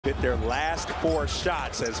Hit their last 4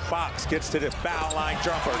 shots as Fox gets to the foul line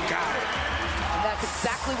jumper. Got it. And that's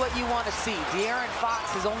exactly what you want to see. De'Aaron Fox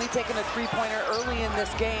has only taken a three-pointer early in this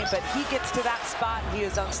game, but he gets to that spot and he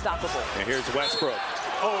is unstoppable. And here's Westbrook.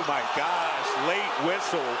 Oh my gosh, late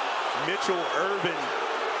whistle. Mitchell Irvin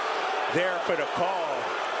there for the call.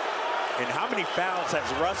 And how many fouls has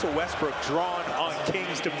Russell Westbrook drawn on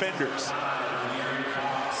Kings defenders?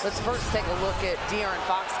 Let's first take a look at De'Aaron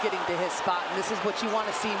Fox getting to his spot, and this is what you want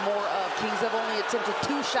to see more of. Kings have only attempted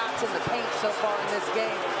 2 shots in the paint so far in this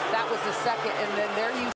game. That was the second, and then there you